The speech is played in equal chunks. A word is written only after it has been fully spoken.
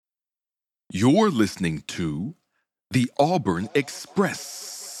You're listening to the Auburn Express.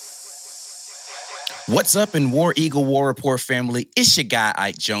 What's up in War Eagle War Report family? It's your guy,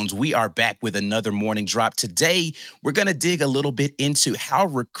 Ike Jones. We are back with another morning drop. Today, we're going to dig a little bit into how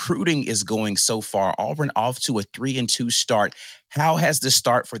recruiting is going so far. Auburn off to a 3-2 start. How has the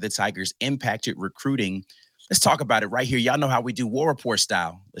start for the Tigers impacted recruiting? Let's talk about it right here. Y'all know how we do War Report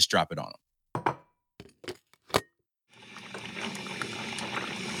style. Let's drop it on them.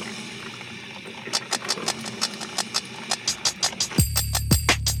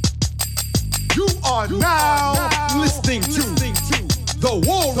 You are now listening to the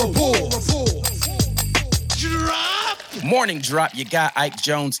War Report. Morning drop. You got Ike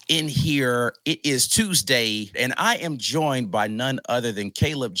Jones in here. It is Tuesday, and I am joined by none other than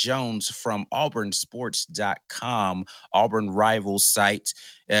Caleb Jones from auburnsports.com, Auburn Rivals site,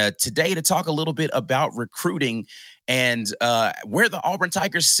 today to talk a little bit about recruiting and where the Auburn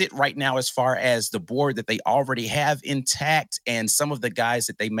Tigers sit right now as far as the board that they already have intact and some of the guys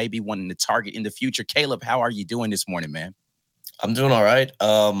that they may be wanting to target in the future. Caleb, how are you doing this morning, man? I'm doing all right.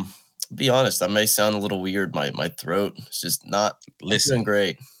 Be honest, I may sound a little weird. My throat is just not doing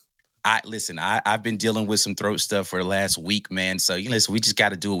great. I've been dealing with some throat stuff for the last week, man. So, we just got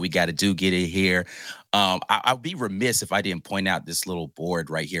to do what we got to do, get it here. I'll be remiss if I didn't point out this little board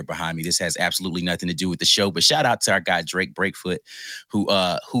right here behind me. This has absolutely nothing to do with the show, but shout out to our guy, Drake Breakfoot,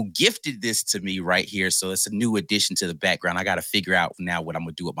 who gifted this to me right here. So it's a new addition to the background. I got to figure out now what I'm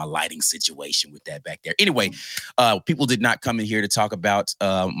going to do with my lighting situation with that back there. Anyway, people did not come in here to talk about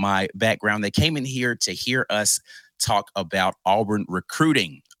my background. They came in here to hear us talk about Auburn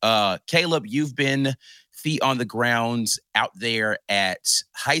recruiting. Caleb, you've been feet on the ground out there at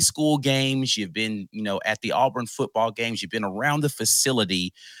high school games. You've been, at the Auburn football games. You've been around the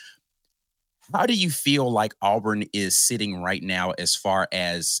facility. How do you feel like Auburn is sitting right now as far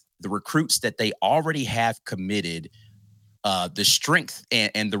as the recruits that they already have committed, the strength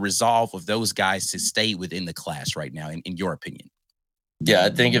and the resolve of those guys to stay within the class right now, in your opinion? Yeah,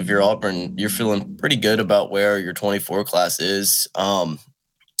 I think if you're Auburn, you're feeling pretty good about where your 24 class is.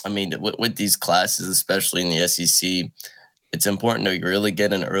 With these classes, especially in the SEC, it's important to really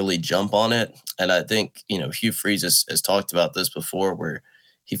get an early jump on it. And I think, Hugh Freeze has talked about this before, where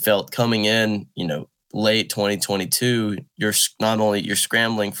he felt coming in, late 2022, you're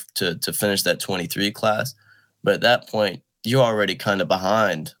scrambling to finish that 23 class. But at that point, you're already kind of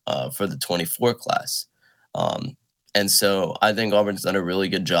behind for the 24 class. And so I think Auburn's done a really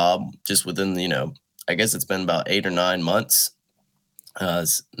good job just within, I guess it's been about 8 or 9 months.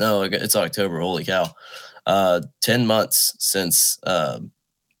 No, it's October. Holy cow. 10 months since,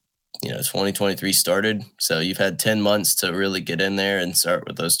 2023 started. So you've had 10 months to really get in there and start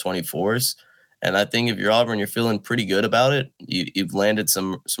with those 24s. And I think if you're Auburn, you're feeling pretty good about it. You've landed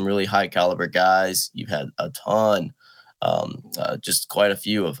some really high caliber guys. You've had a ton, just quite a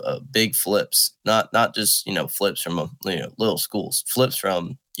few of big flips, not just, flips from, little schools, flips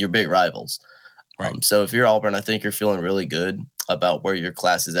from your big rivals. Right. So if you're Auburn, I think you're feeling really good about where your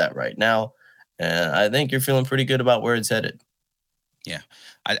class is at right now. And I think you're feeling pretty good about where it's headed. Yeah,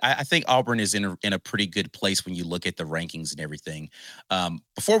 I think Auburn is in a pretty good place when you look at the rankings and everything.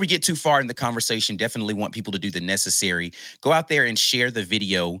 Before we get too far in the conversation, definitely want people to do the necessary. Go out there and share the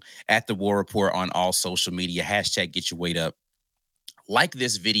video at the War Report on all social media. # Get Your Weight Up. Like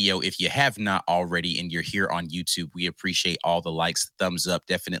this video if you have not already and you're here on YouTube. We appreciate all the likes, thumbs up,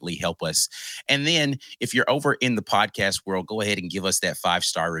 definitely help us. And then if you're over in the podcast world, go ahead and give us that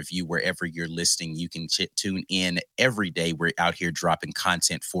 5-star review wherever you're listening. You can tune in every day. We're out here dropping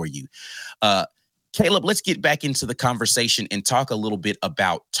content for you. Caleb, let's get back into the conversation and talk a little bit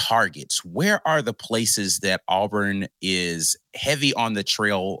about targets. Where are the places that Auburn is heavy on the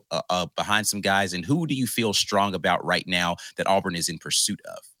trail behind some guys, and who do you feel strong about right now that Auburn is in pursuit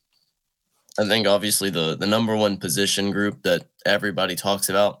of? I think obviously the number one position group that everybody talks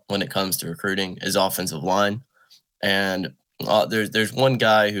about when it comes to recruiting is offensive line. And there's one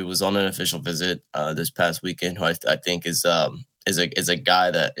guy who was on an official visit this past weekend who I think is a guy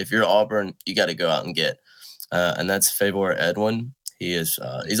that if you're Auburn, you got to go out and get. And that's Favor Edwin. He's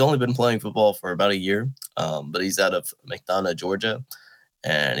only been playing football for about a year, but he's out of McDonough, Georgia.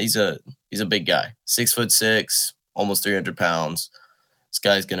 And he's a big guy, 6'6", almost 300 pounds. This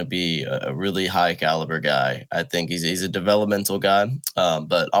guy's going to be a really high caliber guy. I think he's a developmental guy,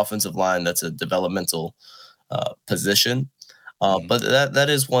 but offensive line, that's a developmental position. But that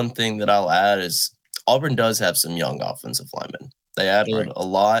is one thing that I'll add is Auburn does have some young offensive linemen. They added a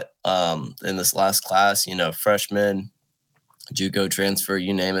lot in this last class, freshmen, JUCO transfer,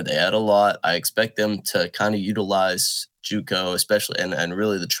 you name it. They add a lot. I expect them to kind of utilize JUCO, especially, and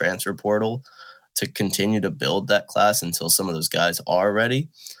really the transfer portal to continue to build that class until some of those guys are ready.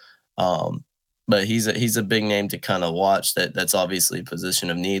 But he's a big name to kind of watch. That's obviously a position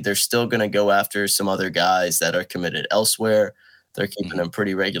of need. They're still going to go after some other guys that are committed elsewhere. They're keeping in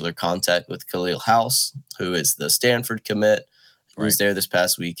pretty regular contact with Khalil House, who is the Stanford commit. He was there this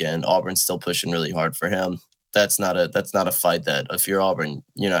past weekend. Auburn's still pushing really hard for him. That's not a fight that if you're Auburn,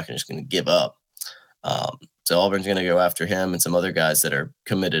 you're not just going to give up. So Auburn's going to go after him and some other guys that are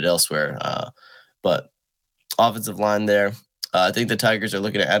committed elsewhere. But offensive line there, I think the Tigers are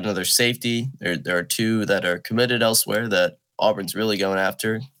looking to add another safety. There are two that are committed elsewhere that Auburn's really going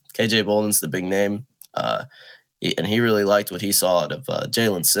after. KJ Bolden's the big name, and he really liked what he saw out of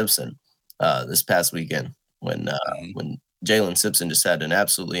Jalen Simpson this past weekend when Jalen Simpson just had an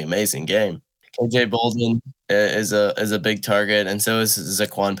absolutely amazing game. KJ Bolden is a big target, and so is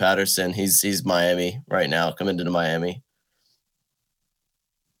Zaquan Patterson. He's Miami right now, coming to Miami.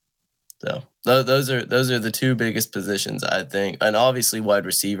 So those are the two biggest positions, I think, and obviously wide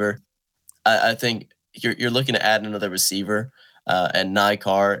receiver. I think you're looking to add another receiver, and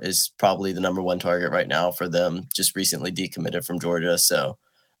Nikar is probably the number one target right now for them. Just recently decommitted from Georgia, so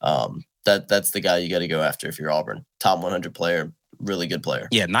that's the guy you got to go after if you're Auburn. Top 100 player. Really good player.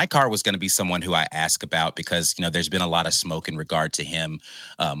 Yeah, Nikar was going to be someone who I ask about because, there's been a lot of smoke in regard to him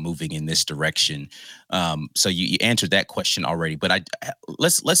moving in this direction. So you answered that question already, but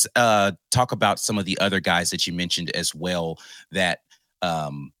let's talk about some of the other guys that you mentioned as well that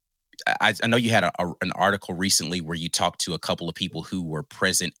I know you had an article recently where you talked to a couple of people who were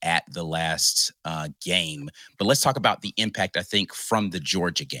present at the last game, but let's talk about the impact, I think, from the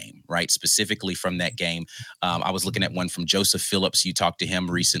Georgia game, right? Specifically from that game. I was looking at one from Joseph Phillips. You talked to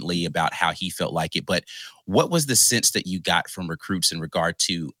him recently about how he felt like it, but what was the sense that you got from recruits in regard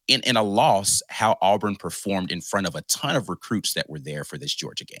to, in a loss, how Auburn performed in front of a ton of recruits that were there for this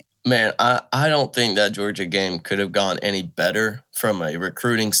Georgia game? Man, I don't think that Georgia game could have gone any better from a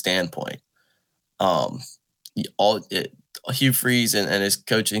recruiting standpoint. Hugh Freeze and his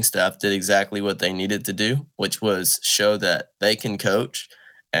coaching staff did exactly what they needed to do, which was show that they can coach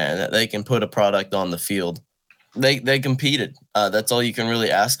and that they can put a product on the field. They competed. That's all you can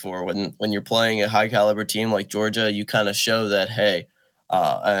really ask for when you're playing a high caliber team like Georgia. You kind of show that, hey,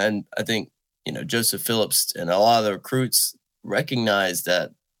 and I think Joseph Phillips and a lot of the recruits recognize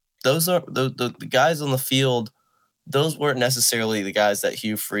that those are the guys on the field. Those weren't necessarily the guys that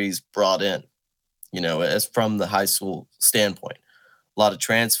Hugh Freeze brought in, as from the high school standpoint. A lot of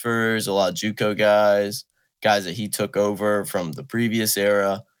transfers, a lot of JUCO guys that he took over from the previous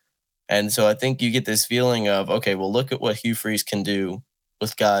era. And so I think you get this feeling of, okay, well, look at what Hugh Freeze can do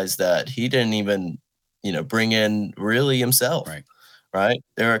with guys that he didn't even, bring in really himself. Right?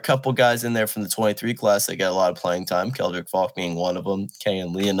 There are a couple guys in there from the 23 class that got a lot of playing time, Keldrick Falk being one of them,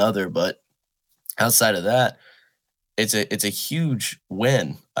 Kayan Lee another. But outside of that, it's a huge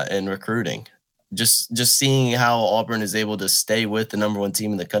win in recruiting. Just seeing how Auburn is able to stay with the number one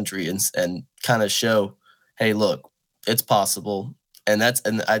team in the country and kind of show, hey, look, it's possible. And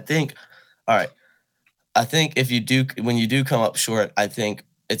I think, all right, I think when you do come up short, I think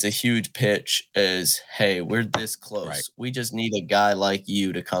it's a huge pitch is, hey, we're this close. Right. We just need a guy like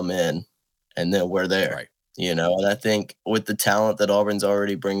you to come in and then we're there, right. And I think with the talent that Auburn's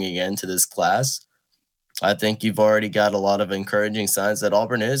already bringing into this class, I think you've already got a lot of encouraging signs that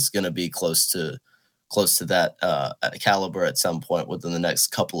Auburn is going to be close to that caliber at some point within the next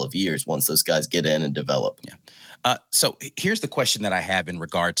couple of years once those guys get in and develop. Yeah. So here's the question that I have in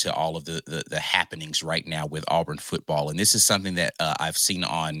regard to all of the happenings right now with Auburn football. And this is something that I've seen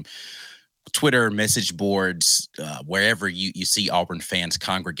on Twitter, message boards, wherever you see Auburn fans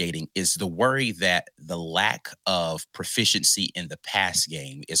congregating, is the worry that the lack of proficiency in the pass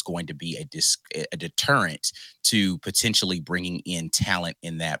game is going to be a deterrent to potentially bringing in talent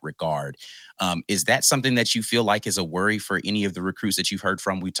in that regard. Is that something that you feel like is a worry for any of the recruits that you've heard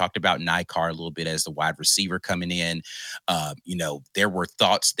from? We talked about Nikar a little bit as the wide receiver coming in. There were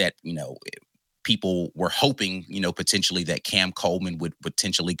thoughts that, people were hoping, potentially that Cam Coleman would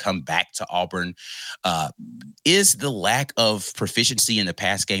potentially come back to Auburn. Is the lack of proficiency in the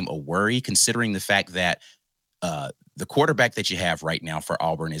pass game a worry, considering the fact that the quarterback that you have right now for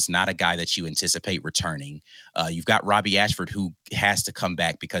Auburn is not a guy that you anticipate returning? You've got Robbie Ashford, who has to come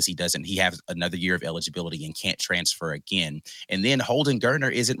back because he has another year of eligibility and can't transfer again. And then Holden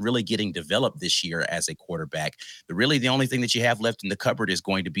Gerner isn't really getting developed this year as a quarterback. The only thing that you have left in the cupboard is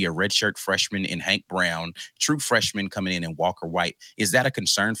going to be a redshirt freshman in Hank Brown, true freshman coming in Walker White. Is that a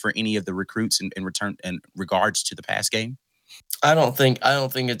concern for any of the recruits in regards to the pass game? I don't think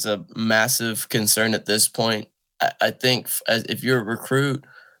it's a massive concern at this point. I think if you're a recruit,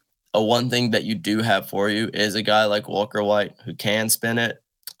 one thing that you do have for you is a guy like Walker White who can spin it,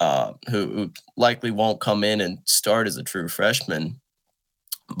 who likely won't come in and start as a true freshman.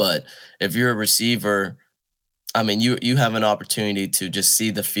 But if you're a receiver, I mean, you have an opportunity to just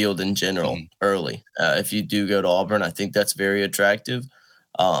see the field in general early. If you do go to Auburn, I think that's very attractive.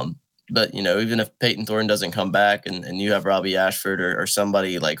 But, even if Peyton Thorne doesn't come back and you have Robbie Ashford or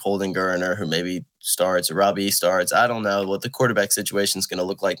somebody like Holden Gurner who maybe starts or Robbie starts, I don't know what the quarterback situation is going to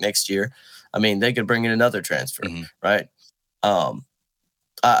look like next year. I mean, they could bring in another transfer, right? I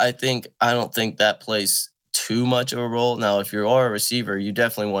don't think that plays too much of a role. Now, if you are a receiver, you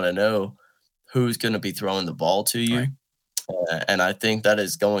definitely want to know who's going to be throwing the ball to you. Right. And I think that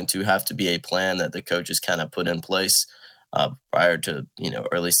is going to have to be a plan that the coaches kind of put in place prior to,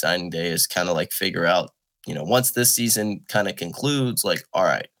 early signing day, is kind of like figure out, once this season kind of concludes, like, all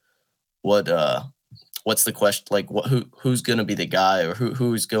right, what's the question? Like, who's going to be the guy, or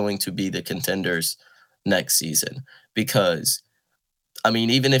who's going to be the contenders next season? Because, I mean,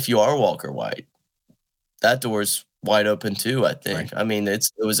 even if you are Walker White, that door's wide open too, I think. Right. I mean, it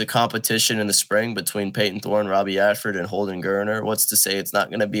was a competition in the spring between Peyton Thorne, Robbie Ashford, and Holden Gurner. What's to say it's not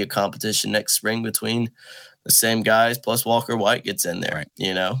going to be a competition next spring between the same guys, plus Walker White gets in there, right.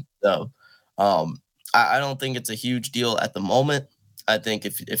 So I don't think it's a huge deal at the moment. I think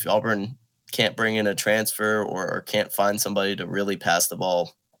if Auburn can't bring in a transfer or can't find somebody to really pass the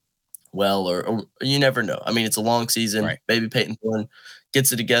ball well, or you never know. I mean, it's a long season. Right. Maybe Peyton Thorne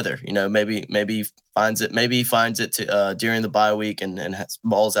gets it together. Maybe finds it. Maybe he finds it to during the bye week and has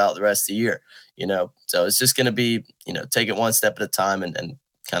balls out the rest of the year. So it's just going to be take it one step at a time and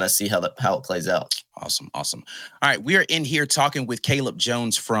kind of see how it plays out. Awesome. All right, we are in here talking with Caleb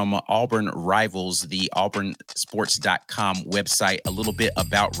Jones from Auburn Rivals, the auburnsports.com website, a little bit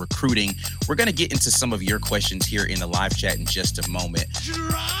about recruiting. We're going to get into some of your questions here in the live chat in just a moment.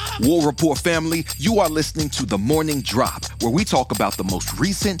 War Report family, you are listening to The Morning Drop, where we talk about the most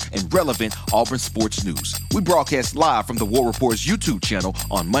recent and relevant Auburn sports news. We broadcast live from the War Report's YouTube channel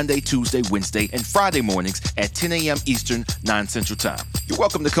on Monday, Tuesday, Wednesday, and Friday mornings at 10 a.m. Eastern, 9 Central Time. You're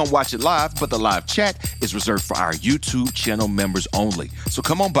welcome to come watch it live, but the live chat is reserved for our YouTube channel members only. So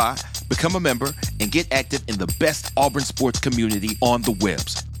come on by, become a member, and get active in the best Auburn sports community on the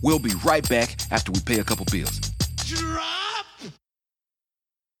webs. We'll be right back after we pay a couple bills. Drop!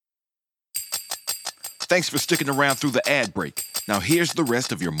 Thanks for sticking around through the ad break. Now here's the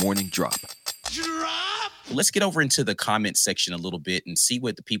rest of your morning drop. Drop! Let's get over into the comment section a little bit and see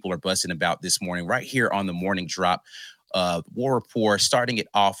what the people are buzzing about this morning right here on the morning drop. War Report, starting it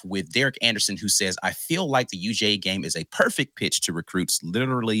off with Derek Anderson, who says, I feel like the UGA game is a perfect pitch to recruits.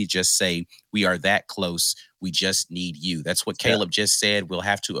 Literally just say, we are that close. We just need you. That's what Caleb just said. We'll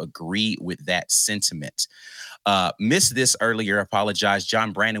have to agree with that sentiment. Missed this earlier. Apologize.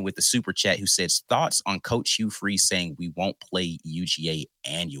 John Brandon with the super chat, who says, thoughts on Coach Hugh Freeze saying we won't play UGA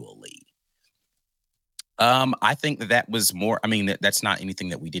annually. I think that was more, that's not anything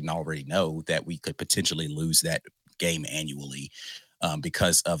that we didn't already know, that we could potentially lose that game annually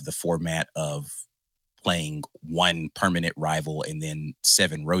because of the format of playing one permanent rival and then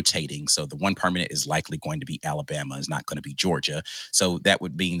 7 rotating. So the one permanent is likely going to be Alabama, is not going to be Georgia. So that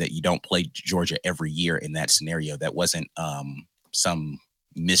would mean that you don't play Georgia every year in that scenario. That wasn't some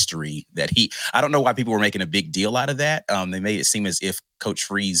mystery that I don't know why people were making a big deal out of that. They made it seem as if Coach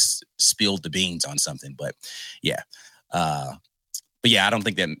Freeze spilled the beans on something, but yeah. But yeah, I don't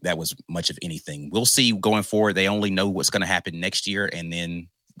think that was much of anything. We'll see going forward. They only know what's going to happen next year, and then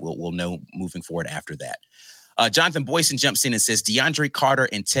we'll know moving forward after that. Jonathan Boyson jumps in and says, DeAndre Carter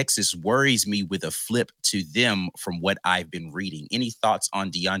in Texas worries me with a flip to them from what I've been reading. Any thoughts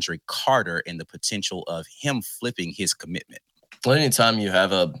on DeAndre Carter and the potential of him flipping his commitment? Well, anytime you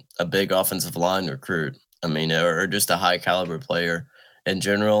have a big offensive line recruit, or just a high caliber player in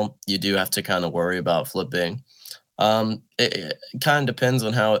general, you do have to kind of worry about flipping. It kind of depends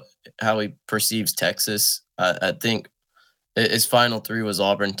on how he perceives Texas. I think his final 3 was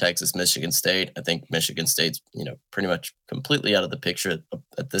Auburn, Texas, Michigan State. I think Michigan State's, pretty much completely out of the picture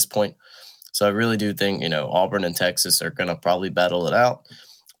at this point. So I really do think, Auburn and Texas are going to probably battle it out.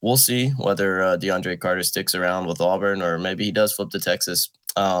 We'll see whether DeAndre Carter sticks around with Auburn or maybe he does flip to Texas.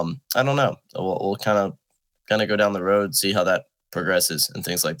 I don't know. We'll kind of go down the road, see how that progresses and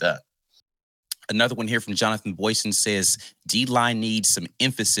things like that. Another one here from Jonathan Boyson says, D-line needs some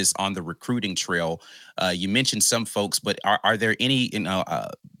emphasis on the recruiting trail. You mentioned some folks, but are there any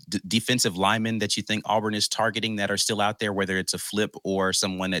defensive linemen that you think Auburn is targeting that are still out there, whether it's a flip or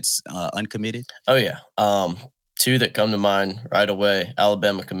someone that's uncommitted? Oh, yeah. two that come to mind right away: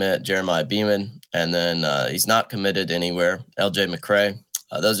 Alabama commit Jeremiah Beeman, and then he's not committed anywhere, LJ McCray.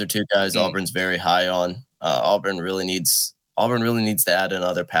 Those are two guys Auburn's very high on. Auburn really needs to add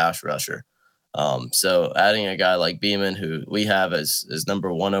another pass rusher. So adding a guy like Beeman, who we have as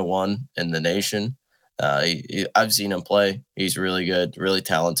number 101 in the nation, I've seen him play. He's really good, really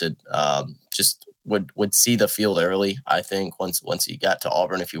talented. Just would see the field early, I think, once he got to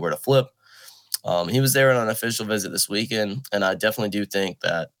Auburn if he were to flip. He was there on an official visit this weekend, and I definitely do think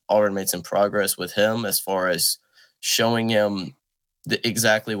that Auburn made some progress with him as far as showing him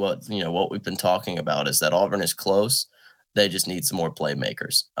exactly what we've been talking about, is that Auburn is close. They just need some more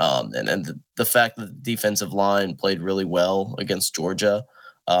playmakers. And the fact that the defensive line played really well against Georgia,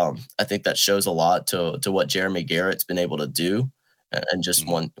 I think that shows a lot to what Jeremy Garrett's been able to do in just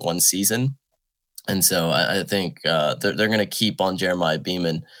one season. And so I think they're going to keep on Jeremiah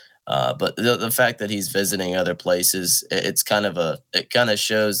Beeman. But the fact that he's visiting other places, it kind of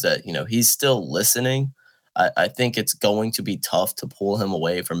shows that, he's still listening. I think it's going to be tough to pull him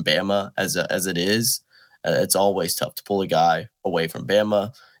away from Bama as it is. It's always tough to pull a guy away from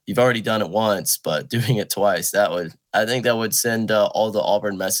Bama. You've already done it once, but doing it twice, I think that would send all the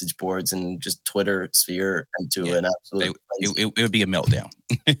Auburn message boards and just Twitter sphere into an absolute. It would be a meltdown.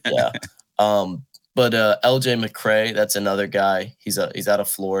 Yeah. But LJ McCray, that's another guy. He's out of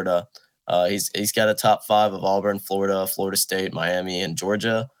Florida. He's got a top 5 of Auburn, Florida State, Miami, and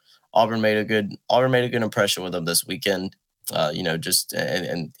Georgia. Auburn made a good impression with him this weekend. Just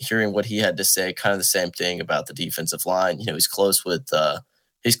and hearing what he had to say, kind of the same thing about the defensive line. He's close with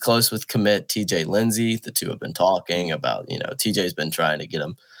commit TJ Lindsey. The two have been talking about. TJ's been trying to get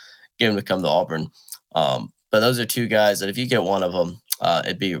him to come to Auburn. But those are two guys that if you get one of them,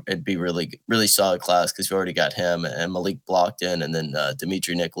 it'd be really, really solid class, because you already got him and Malik Blockton, and then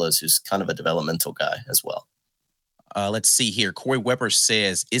Dimitri Nicholas, who's kind of a developmental guy as well. Let's see here. Corey Weber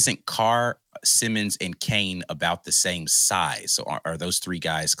says, isn't Carr, Simmons, and Kane about the same size? So are those three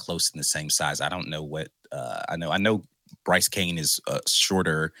guys close in the same size? I don't know what I know Bryce Kane is a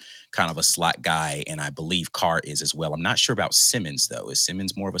shorter, kind of a slot guy, and I believe Carr is as well. I'm not sure about Simmons, though. Is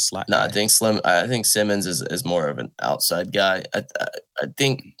Simmons more of a slot guy? I think Simmons is more of an outside guy. I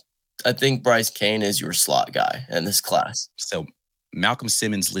think Bryce Kane is your slot guy in this class. So Malcolm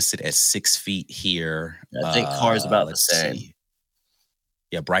Simmons listed as 6 feet here. I think Carr's about the same. See.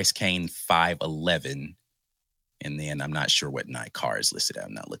 Yeah, Bryce Kane 5'11", and then I'm not sure what night Carr is listed at.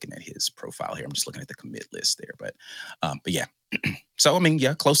 I'm not looking at his profile here. I'm just looking at the commit list there. But yeah. So I mean,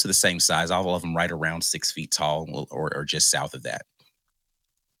 yeah, close to the same size. All of them right around 6 feet tall, or just south of that.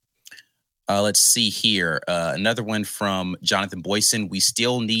 Let's see here. Another one from Jonathan Boyson. We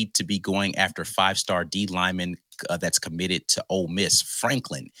still need to be going after 5-star D lineman that's committed to Ole Miss,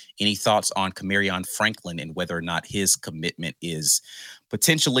 Franklin. Any thoughts on Kamarion Franklin and whether or not his commitment is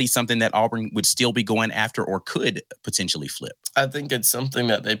potentially something that Auburn would still be going after or could potentially flip? I think it's something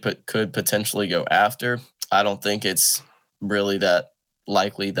that they could potentially go after. I don't think it's really that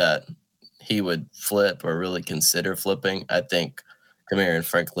likely that he would flip or really consider flipping. I think Kamarion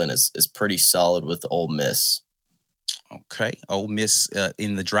Franklin is pretty solid with Ole Miss. Okay, Ole Miss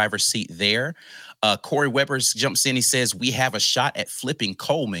in the driver's seat there. Corey Webbers jumps in. He says, we have a shot at flipping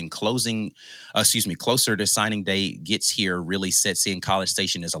Coleman. Closer to signing day gets here, really sets in. College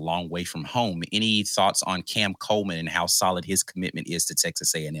Station is a long way from home. Any thoughts on Cam Coleman and how solid his commitment is to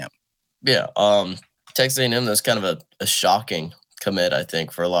Texas A&M? Yeah, Texas A&M, that's kind of a shocking commit, I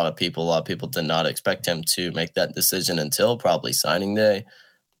think, for a lot of people. A lot of people did not expect him to make that decision until probably signing day.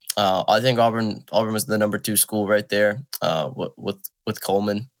 I think Auburn was the number 2 school right there with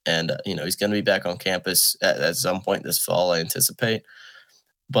Coleman, and he's going to be back on campus at some point this fall, I anticipate.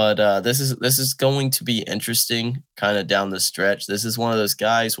 But this is going to be interesting, kind of down the stretch. This is one of those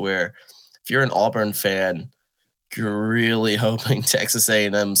guys where if you're an Auburn fan, you're really hoping Texas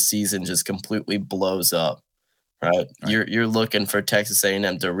A&M's season just completely blows up. Right. You're looking for Texas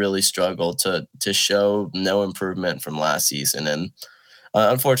A&M to really struggle to show no improvement from last season, and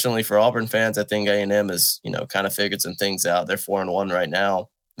unfortunately for Auburn fans, I think A&M has kind of figured some things out. They're 4-1 right now.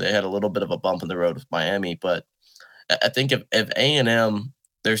 They had a little bit of a bump in the road with Miami, but I think if A&M,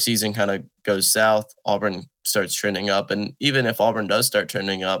 their season kind of goes south, Auburn starts trending up, and even if Auburn does start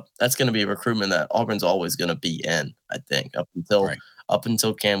trending up, that's going to be a recruitment that Auburn's always going to be in. I think up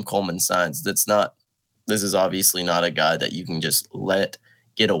until Cam Coleman signs. This is obviously not a guy that you can just let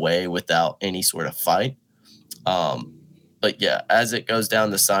get away without any sort of fight. But yeah, as it goes down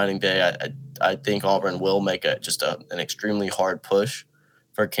to signing day, I think Auburn will make an extremely hard push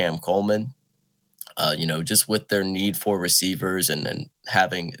for Cam Coleman. Just with their need for receivers and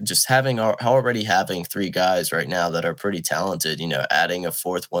already having three guys right now that are pretty talented, adding a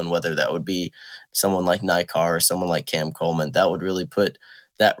fourth one, whether that would be someone like Nikar or someone like Cam Coleman, that would really put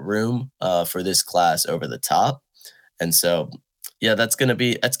that room for this class over the top. And so, yeah, that's gonna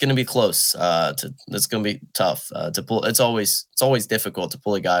be close. That's gonna be tough to pull. It's always difficult to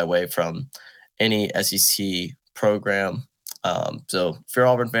pull a guy away from any SEC program. So if you're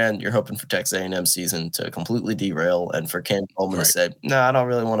an Auburn fan, you're hoping for Texas A&M season to completely derail and for Cam Coleman to say, no, I don't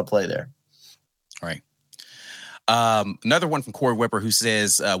really want to play there. Right. Another one from Corey Weber who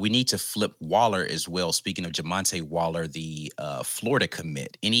says we need to flip Waller as well. Speaking of Jamonte Waller, the Florida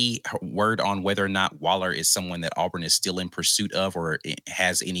commit, any word on whether or not Waller is someone that Auburn is still in pursuit of or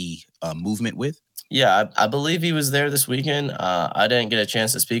has any movement with? Yeah, I believe he was there this weekend. I didn't get a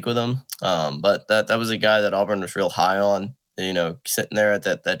chance to speak with him, but that was a guy that Auburn was real high on. Sitting there at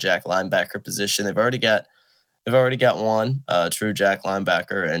that Jack linebacker position. They've already got one true Jack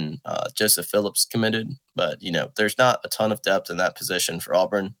linebacker, and Joseph Phillips committed. But there's not a ton of depth in that position for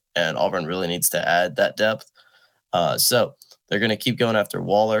Auburn, and Auburn really needs to add that depth. So they're going to keep going after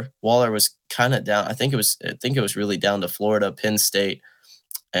Waller. Waller was kind of down. I think it was really down to Florida, Penn State,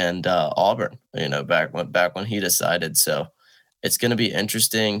 and Auburn. Back when he decided. So it's going to be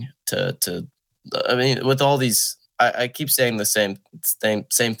interesting to. I mean, with all these. I keep saying the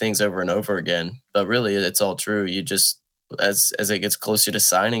same things over and over again, but really it's all true. You just, as it gets closer to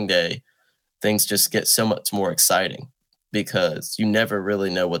signing day, things just get so much more exciting because you never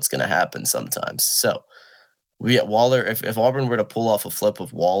really know what's going to happen sometimes. So we at Waller, if Auburn were to pull off a flip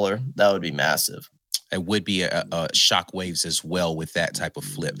of Waller, that would be massive. It would be a shock waves as well with that type of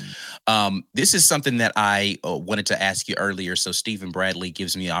flip. This is something that I wanted to ask you earlier. So Stephen Bradley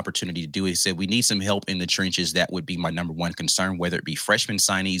gives me the opportunity to do it. He said, we need some help in the trenches. That would be my number one concern, whether it be freshman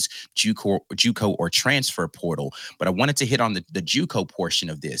signees, JUCO or transfer portal. But I wanted to hit on the JUCO portion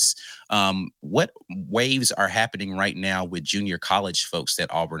of this. What waves are happening right now with junior college folks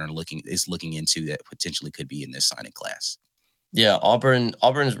that Auburn is looking into that potentially could be in this signing class? Yeah,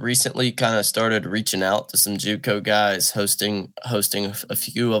 Auburn's recently kind of started reaching out to some JUCO guys, hosting a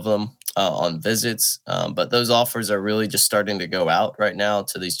few of them on visits. But those offers are really just starting to go out right now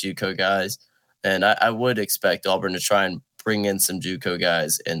to these JUCO guys. And I would expect Auburn to try and bring in some JUCO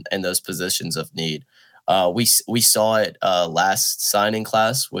guys in those positions of need. We saw it last signing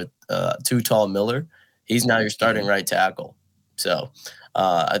class with Too Tall Miller. He's now your starting right tackle. So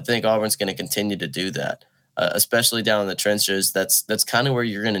I think Auburn's going to continue to do that. Especially down in the trenches, that's kind of where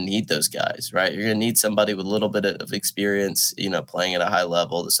you're going to need those guys, right? You're going to need somebody with a little bit of experience, playing at a high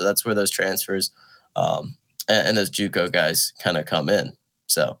level. So that's where those transfers and those JUCO guys kind of come in.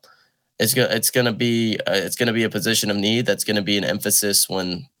 So it's going to be a position of need. That's going to be an emphasis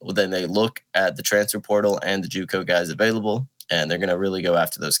when they look at the transfer portal and the JUCO guys available, and they're going to really go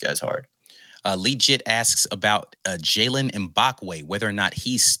after those guys hard. Legit asks about Jalen Mbakwe, whether or not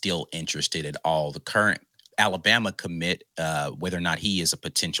he's still interested at all. The current Alabama commit, whether or not he is a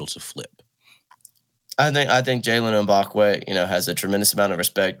potential to flip. I think Jalen Mbakwe, has a tremendous amount of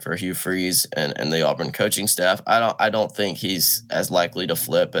respect for Hugh Freeze and the Auburn coaching staff. I don't think he's as likely to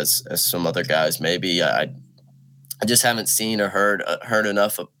flip as some other guys. Maybe I just haven't seen or heard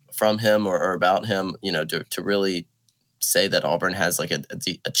enough from him or about him, to really say that Auburn has like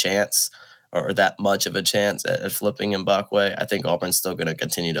a chance or that much of a chance at flipping Mbakwe. I think Auburn's still going to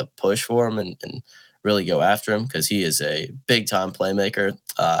continue to push for him and really go after him because he is a big-time playmaker.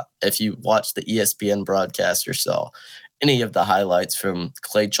 If you watch the ESPN broadcast or saw any of the highlights from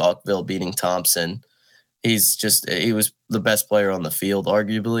Clay Chalkville beating Thompson, he was the best player on the field,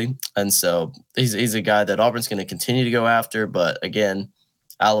 arguably. And so he's a guy that Auburn's going to continue to go after. But again,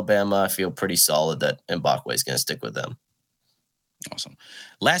 Alabama, I feel pretty solid that Mbakwe is going to stick with them. Awesome.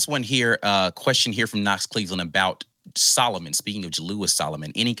 Last one here, question here from Knox Cleveland about Solomon. Speaking of Jalewis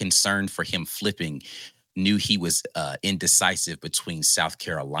Solomon, any concern for him flipping? Knew he was indecisive between South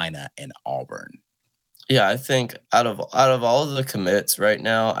Carolina and Auburn. Yeah, I think out of all of the commits right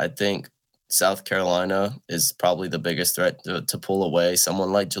now, I think South Carolina is probably the biggest threat to pull away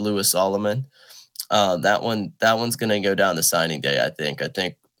someone like Jalewis Solomon. That one's going to go down to signing day. I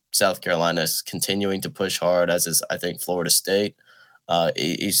think South Carolina is continuing to push hard, as is I think Florida State.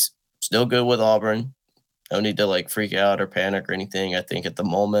 He's still good with Auburn. No need to freak out or panic or anything, I think, at the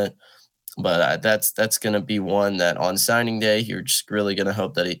moment. But that's going to be one that on signing day, you're just really going to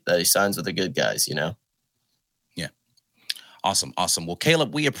hope that he signs with the good guys, Yeah. Awesome. Well,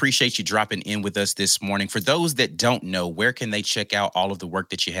 Caleb, we appreciate you dropping in with us this morning. For those that don't know, where can they check out all of the work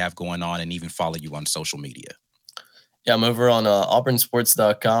that you have going on and even follow you on social media? Yeah, I'm over on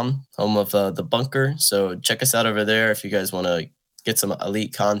auburnsports.com, home of The Bunker. So check us out over there if you guys want to get some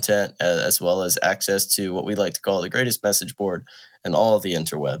elite content as well as access to what we like to call the greatest message board in all of the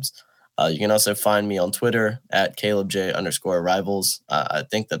interwebs. You can also find me on Twitter at CalebJ_rivals. I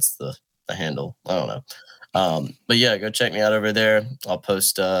think that's the handle. I don't know. But yeah, go check me out over there. I'll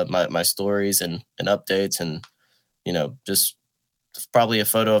post my stories and updates and, just probably a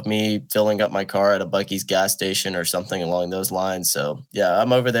photo of me filling up my car at a Buc-ee's gas station or something along those lines. So yeah,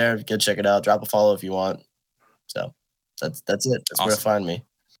 I'm over there. Go check it out. Drop a follow if you want. So that's it. That's awesome. Where to find me.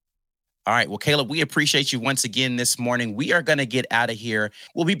 All right. Well, Caleb, we appreciate you once again this morning. We are going to get out of here.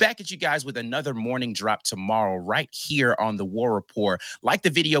 We'll be back at you guys with another morning drop tomorrow right here on the War Report. Like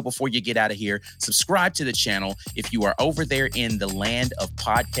the video before you get out of here. Subscribe to the channel. If you are over there in the land of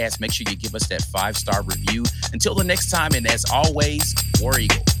podcasts, make sure you give us that 5-star review. Until the next time, and as always, War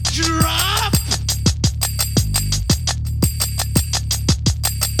Eagle. Drop!